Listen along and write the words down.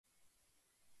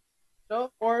So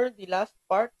for the last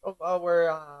part of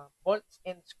our bolts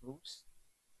and screws,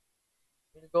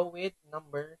 we'll go with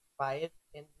number 5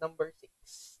 and number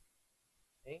 6.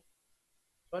 Okay.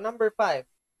 So number 5,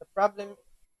 the problem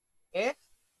is,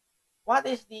 what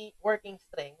is the working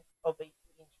strength of a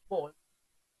 2-inch bolt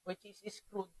which is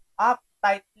screwed up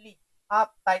tightly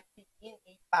in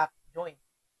a pack joint?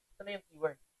 Ito na yung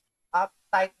keyword. Up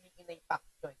tightly in a pack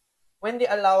joint. When the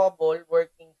allowable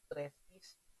working stress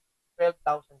is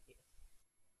 12,000 PSI.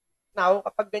 Now,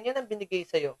 kapag ganyan ang binigay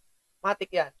sa'yo,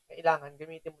 matik yan. Kailangan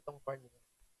gamitin mo tong formula.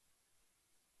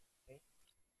 Okay?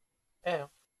 Eh,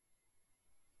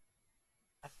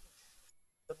 as is.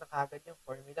 Ito na kagad yung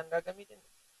formula ang gagamitin mo.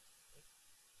 Okay?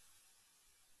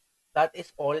 That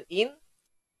is all in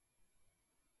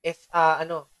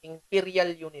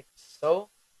imperial units.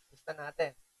 So, lista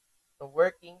natin. So,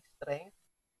 working strength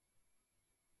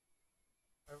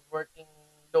or working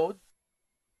load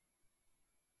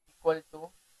equal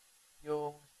to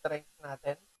yung strength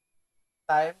natin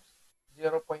times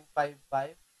 0.55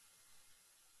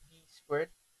 d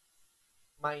squared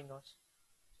minus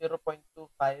 0.25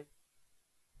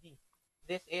 d.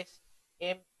 This is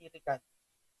empirical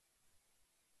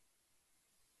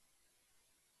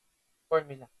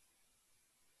formula.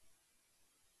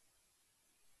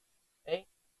 Okay?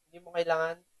 Hindi mo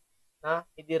kailangan na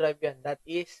i-derive yan. That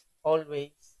is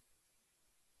always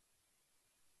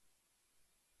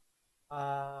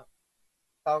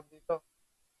tawag dito,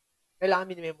 kailangan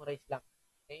minimemorize lang.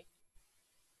 Okay?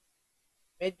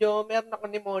 Medyo meron ako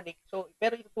mnemonic,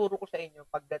 pero ituturo ko sa inyo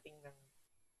pagdating ng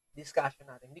discussion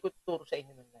natin. Hindi ko tuturo sa inyo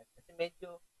ng live. Kasi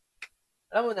medyo,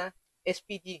 alam mo na,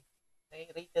 SPG. Okay?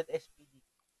 Rated SPG.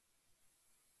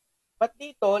 But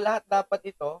dito, lahat dapat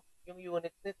ito, yung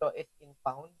units nito is in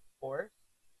pound force.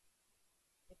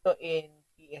 Ito in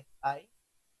PSI.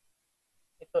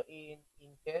 Ito in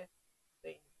inches. Ito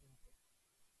in inches.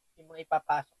 Yung mga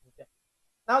ipapasok nito.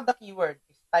 Now, the keyword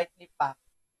is tightly packed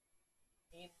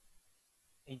in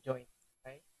a joint.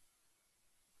 Okay?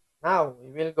 Now, we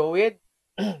will go with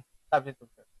substitute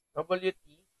first. WT.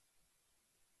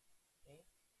 Okay?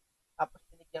 Tapos,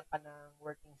 binigyan ka ng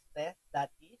working stress. That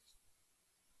is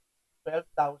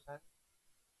 12,000.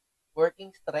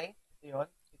 Working strength. Ito yun.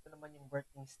 Ito naman yung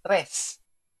working stress.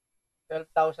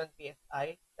 12,000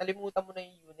 PSI. Nalimutan mo na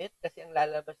yung unit kasi ang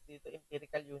lalabas dito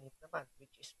empirical unit naman,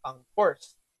 which is pound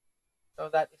force.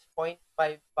 So, that is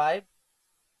 0.55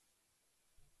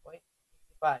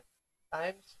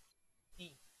 times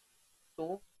T.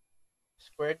 2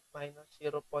 squared minus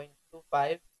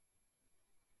 0.25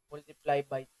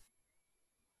 multiplied by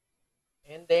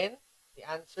 2. And then, the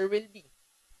answer will be,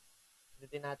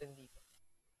 ulitin natin dito.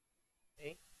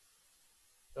 Okay?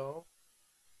 So,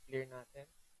 clear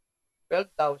natin.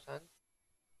 12,000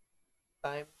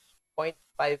 times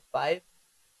 0.55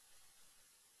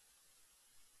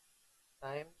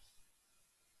 times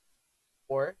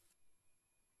 4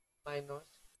 minus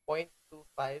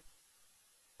 0.25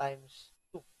 times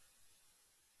 2.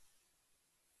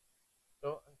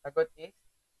 So, ang sagot is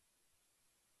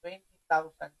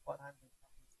 20,400.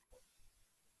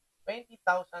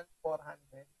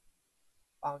 20,400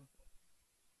 pound.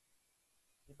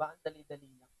 Diba? Ang dali-dali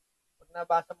lang. Pag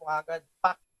nabasa mo agad,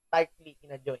 packed tightly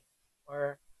in a joint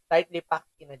or tightly packed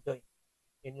in a joint.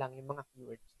 Yun lang yung mga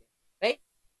keywords. Okay?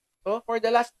 So, for the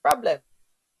last problem,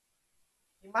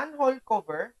 the manhole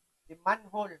cover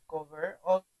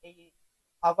of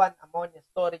an ammonia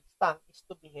storage tank is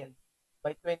to be held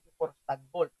by 24 stud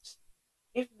bolts.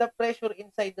 If the pressure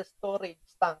inside the storage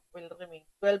tank will remain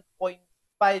 12.5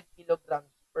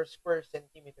 kilograms per square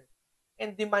centimeter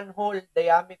and the manhole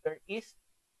diameter is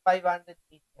 508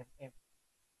 mm.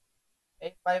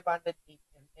 Okay, 508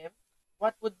 mm.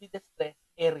 What would be the stress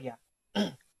area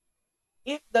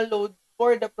if the load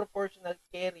for the proportional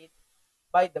carried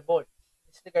by the bolts?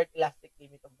 Disregard elastic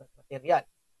limit of that material.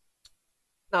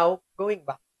 Now, going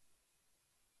back.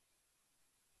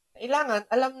 Kailangan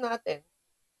alam natin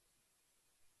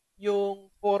yung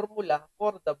formula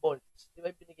for the bolts. Di ba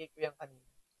binigay ko yan kanina?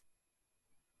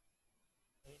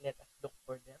 Okay, let us look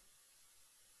for them.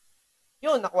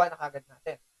 Yun, nakuha na kagad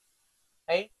natin.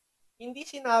 Okay? Hindi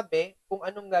sinabi kung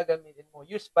anong gagamitin mo.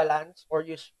 Use balance or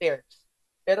use pairs.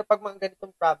 Pero pag mga ganitong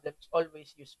problems,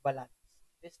 always use balance.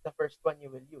 This is the first one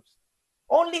you will use.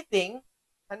 Only thing,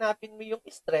 hanapin mo yung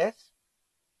stress,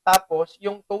 tapos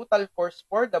yung total force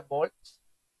for the bolts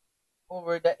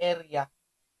over the area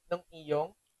ng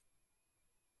iyong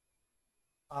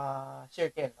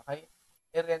circle. Okay?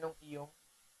 Area ng iyong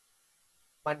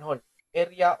manhole.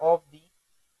 Area of the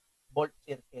bolt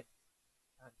circle.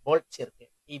 Bolt circle.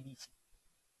 ABC.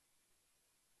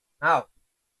 Now,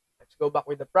 let's go back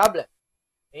with the problem.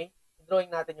 Okay? drawing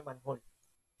natin yung manhole.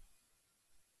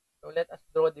 So, let us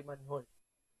draw the manhole.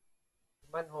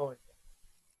 The manhole.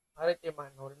 Ito yung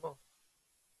manhole mo.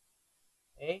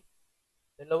 Okay?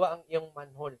 Dalawa ang iyong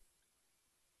manhole.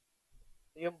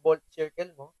 Ito yung bolt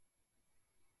circle mo.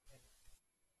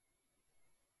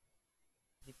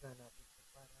 Gitna natin.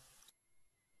 Para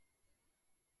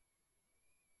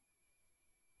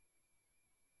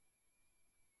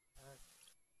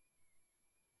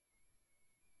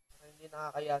hindi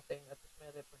nakakaya sa inyo at least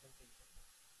may representation.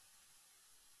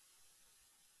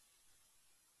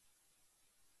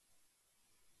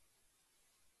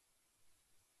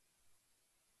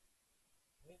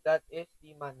 Okay, that is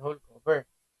the manhole cover.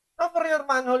 Now, for your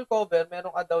manhole cover,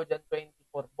 meron ka daw dyan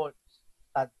 24 bolts.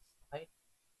 Studs. Okay?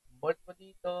 Bolt mo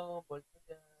dito, bolt mo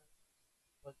dyan,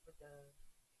 bolt mo dyan,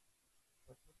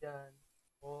 bolt mo dyan,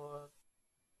 4,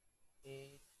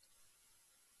 8,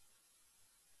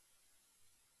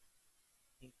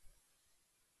 8,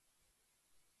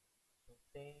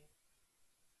 10,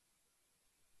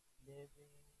 11,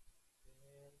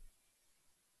 12,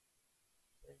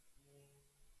 13,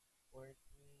 14,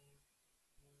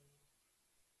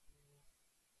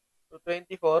 15. So,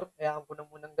 24, hayaan ko na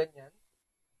munang ganyan.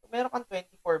 So, meron kang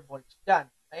 24 volts dyan.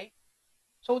 Okay?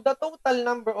 So, the total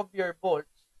number of your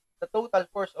volts, the total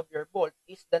force of your volt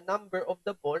is the number of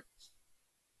the volts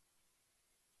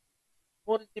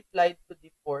multiplied to the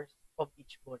force of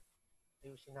each volt.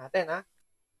 Ayusin natin, ha?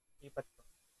 Lipat ko.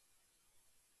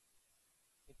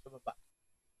 Dito sa baba.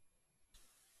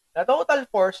 The total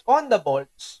force on the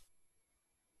volts,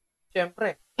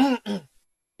 syempre,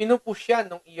 pinupush yan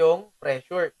ng iyong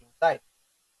pressure inside.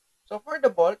 So, for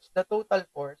the volts, the total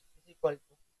force is equal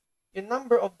to yung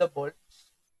number of the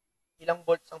volts, ilang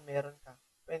volts ang meron ka?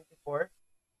 24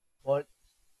 volts,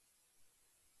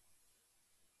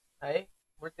 ay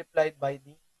multiplied by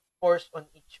the force on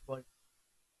each volt.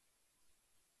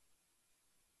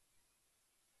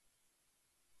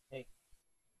 Okay.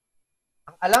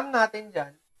 Ang alam natin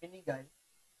dyan, binigay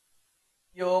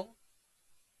yung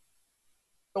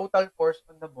total force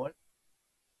on the volt.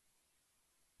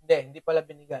 Hindi pala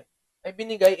binigay. Ay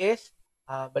binigay is,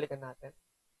 balikan natin,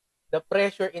 the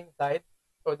pressure inside,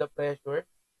 so the pressure,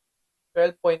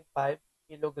 12.5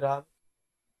 kilogram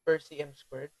per cm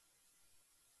squared.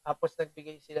 Tapos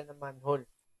nagbigay sila ng manhole.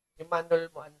 Yung manhole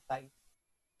mo, ang size.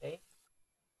 Okay?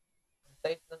 Ang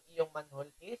size ng iyong manhole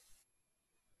is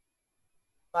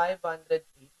 508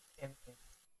 mm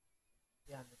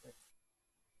diameter.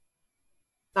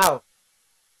 Now,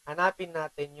 hanapin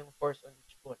natin yung force on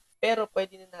each volt. Pero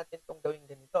pwede na natin itong gawin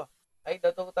ganito. Okay?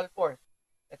 The total force.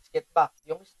 Let's get back.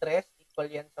 Yung stress, equal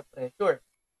yan sa pressure.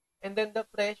 And then the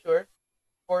pressure,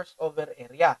 force over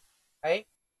area. Okay?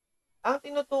 Ang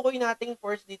tinutukoy nating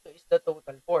force dito is the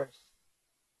total force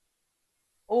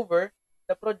over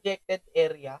the projected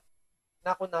area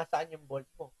na kung nasaan yung bolt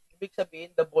mo. Ibig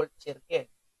sabihin, the bolt circle.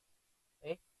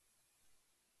 Okay?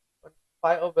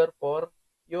 5 over 4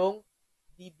 yung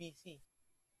DBC.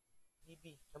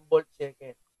 DB ng bolt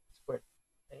circle squared.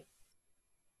 Okay?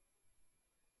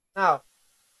 Now,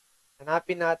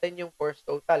 hanapin natin yung force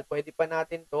total. Pwede pa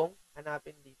natin tong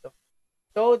hanapin dito.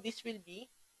 So, this will be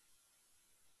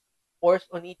force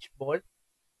on each bolt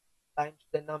times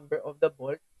the number of the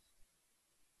bolts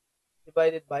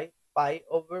divided by pi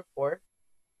over 4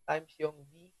 times yung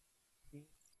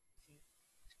DBC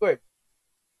squared.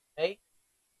 Okay?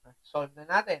 Solve na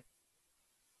natin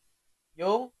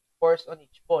yung force on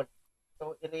each bolt.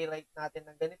 So, i-rewrite natin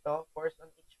ng ganito, force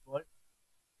on each bolt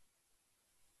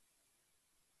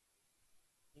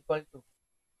equal to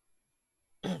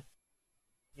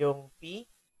yung P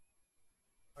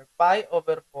or pi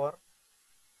over 4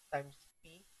 times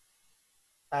P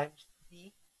times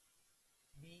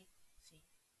DBC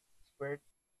squared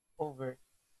over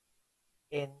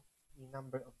N, the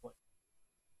number of volts.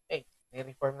 Okay,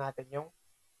 i-reform natin yung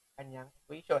kanyang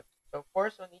equation. So,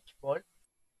 force on each bolt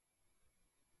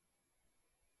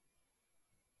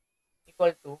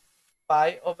equal to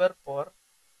pi over 4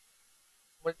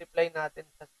 multiply natin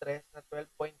sa stress na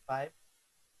 12.5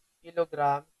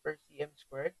 kilogram per cm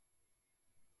squared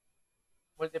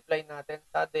multiply natin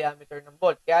sa diameter ng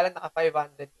bolt. Kaya lang naka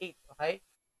 508, okay?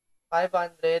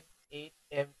 508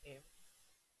 mm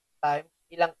times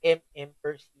ilang mm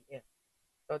per cm.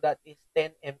 So that is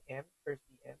 10 mm per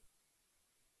cm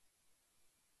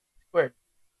squared.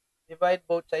 Divide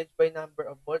both sides by number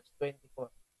of bolts, 24.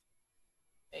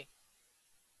 Okay.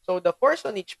 So the force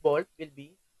on each bolt will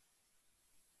be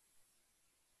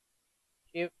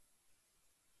shift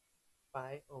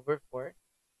pi over 4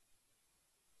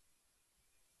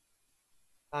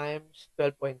 times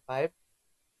 12.5.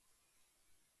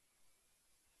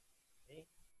 Okay.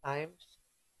 times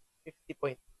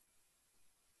 50.2.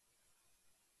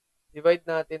 Divide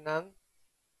natin ng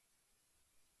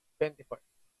 24.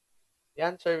 The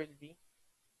answer will be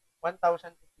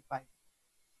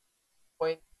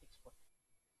 1,055.64.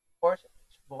 Force of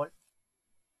each ball,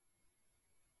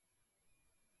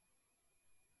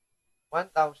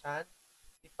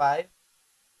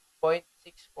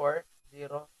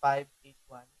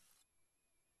 1,055.640581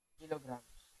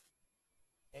 kilograms.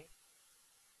 Okay?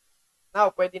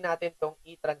 Now, pwede natin itong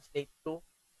i-translate to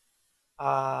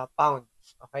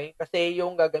pounds. Okay? Kasi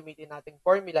yung gagamitin nating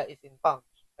formula is in pounds.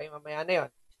 Okay, mamaya na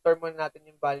yun. Store muna natin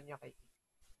yung value niya kay A.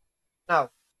 Now,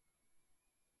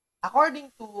 according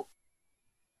to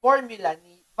formula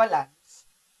ni Valance,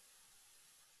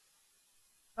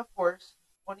 the force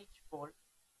on each ball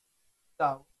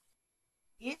daw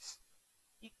is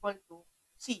equal to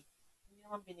C. Hindi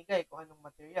naman binigay kung anong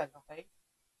material. Okay?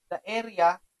 The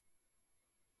area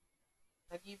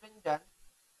na given dyan,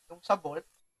 yung sa ball,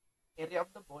 area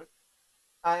of the ball,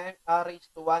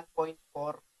 raised to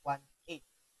 1.418.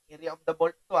 Area of the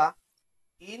ball to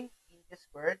in inches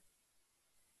squared.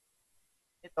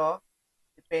 Ito,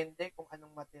 depende kung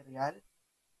anong material.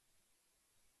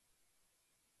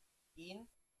 In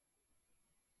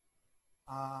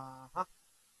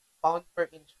pound per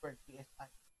inch squared,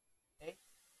 PSI. Okay?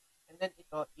 And then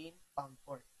ito in pound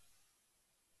force.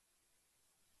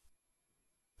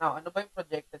 Now, ano ba yung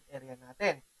projected area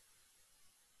natin?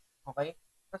 Okay?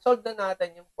 Na-solve na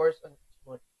natin yung force on each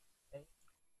ball. Okay?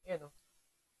 Ayan o.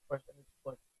 Force on each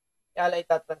ball. Kaya lang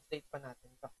itatranslate pa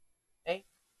natin ito. Okay?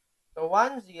 So,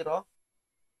 1, 0,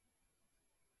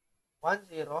 1,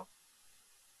 0,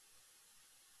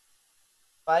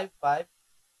 5, 5,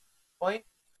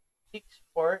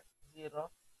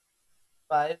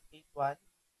 0.640581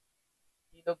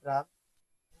 kilogram.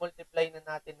 Multiply na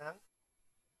natin ng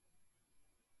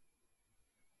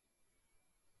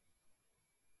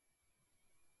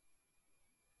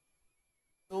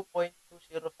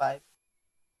 2.205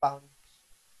 pounds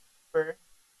per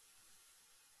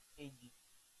kg.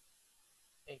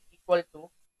 Okay, equal to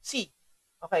C.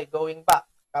 Okay, going back.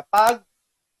 Kapag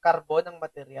carbon ang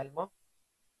material mo,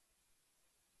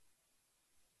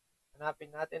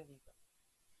 hanapin natin dito.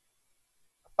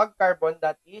 Kapag carbon,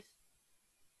 that is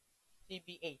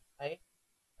CBA. Okay?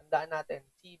 Tandaan natin,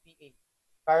 CBA.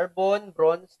 Carbon,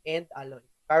 bronze, and alloy.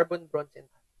 Carbon, bronze,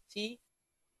 and alloy.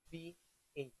 CBA.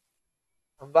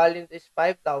 Ang value is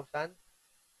 5,000.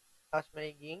 Tapos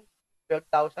magiging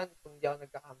 12,000 kung hindi ako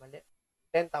nagkakamali.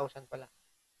 10,000 pala.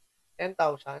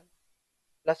 10,000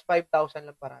 plus 5,000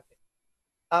 lang parati.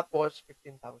 Tapos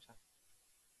 15,000.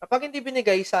 Kapag hindi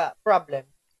binigay sa problem,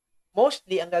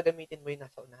 mostly ang gagamitin mo yung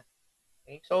nasa unahan.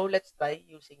 Okay? So, let's try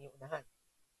using yung unahan.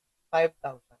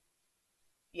 5,000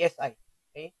 PSI.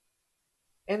 Okay?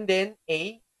 And then,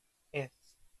 AS.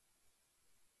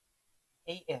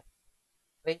 AS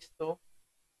raised to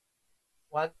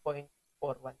 1.41.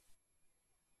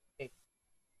 Okay.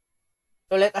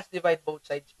 So, let us divide both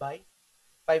sides by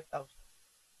 5,000.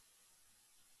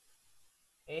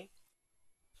 Okay?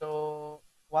 So,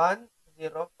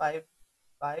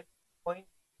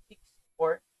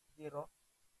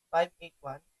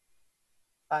 1,055.640581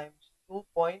 times 2.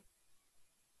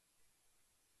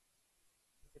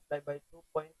 Multiply by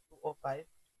 2.205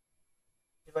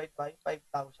 divide by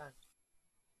 5,000.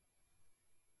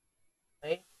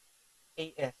 Okay?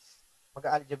 AS.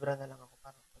 Mag-algebra na lang ako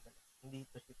para madali. Hindi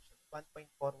ito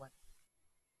 1.41.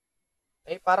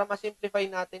 Okay? Para ma-simplify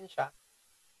natin siya,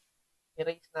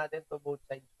 erase natin to both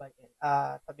sides by L.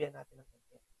 Tabihan natin ng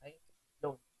L. Okay?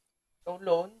 Loan. So,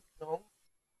 loan nung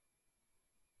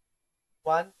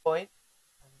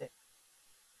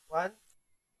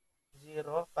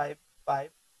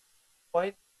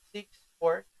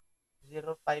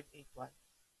 1.055.640581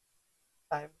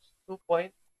 times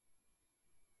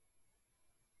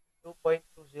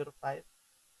 2.205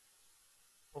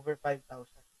 over 5,000.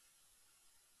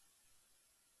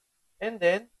 And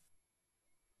then,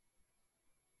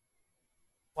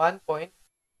 1 point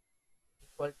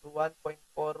equal to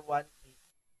 1.418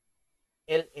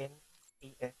 ln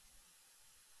AS.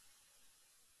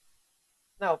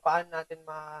 Now, paano natin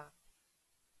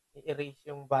ma-erase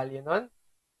yung value nun?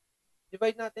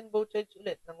 Divide natin both sides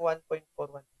ulit ng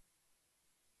 1.41.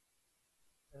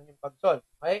 Yan yung pag-solve.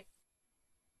 Okay?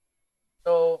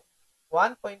 So,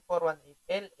 1.418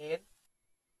 ln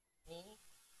ni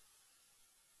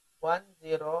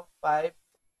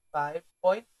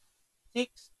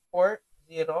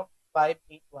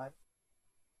 1,055.640581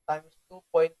 times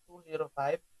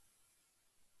 2.205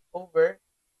 over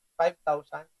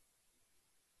 5,000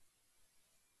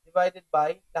 divided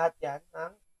by lahat yan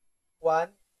ng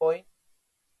 1.418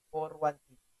 or 180.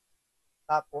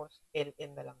 Tapos,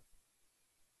 ln na lang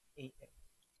am.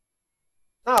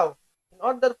 Now, in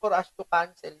order for us to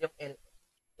cancel yung ln,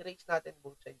 erase natin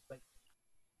both sides by 2.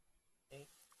 Okay?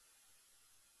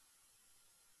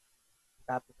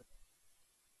 Copy ko.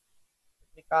 Let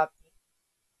me copy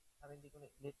para hindi ko na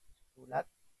ulit sulat.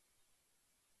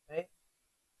 Okay?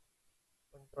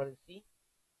 Control C.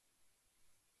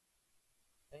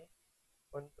 Okay?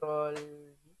 Control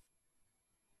V.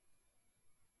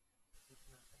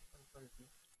 Control V.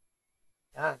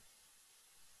 Yan.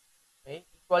 Okay?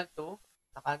 Equal to,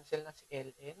 na-cancel na si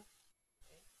ln.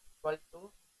 Okay? Equal to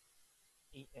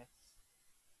as.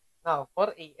 Now,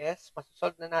 for as,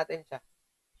 masasolve na natin siya.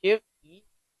 Shift E,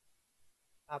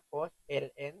 tapos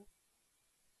ln,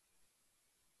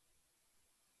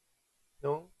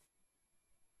 nung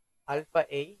alpha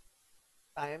A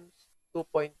times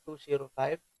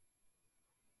 2.205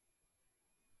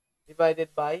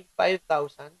 divided by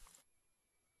 5,000,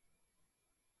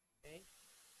 okay,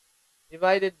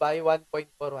 divided by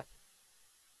 1.41.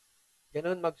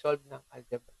 Ganun mag-solve ng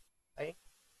algebra. Okay?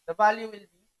 The value will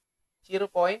be 0.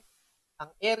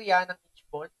 Ang area ng each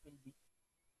bolt will be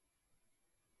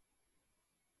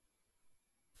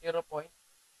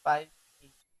 0.5832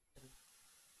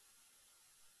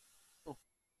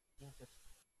 inches.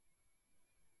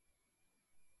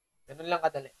 Ganun lang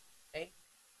kadali. Okay?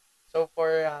 So, for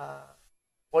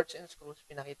bolts and screws,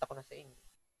 pinakita ko na sa inyo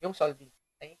yung solving.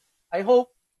 Okay? I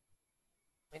hope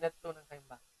may natutunan kayong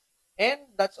ba.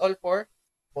 And that's all for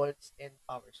bolts and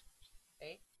power screws.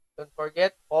 Okay? Don't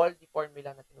forget all the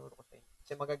formula na tinuro ko sa inyo.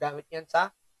 Kasi magagamit yan sa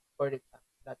board exam.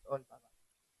 That's all. Bye-bye.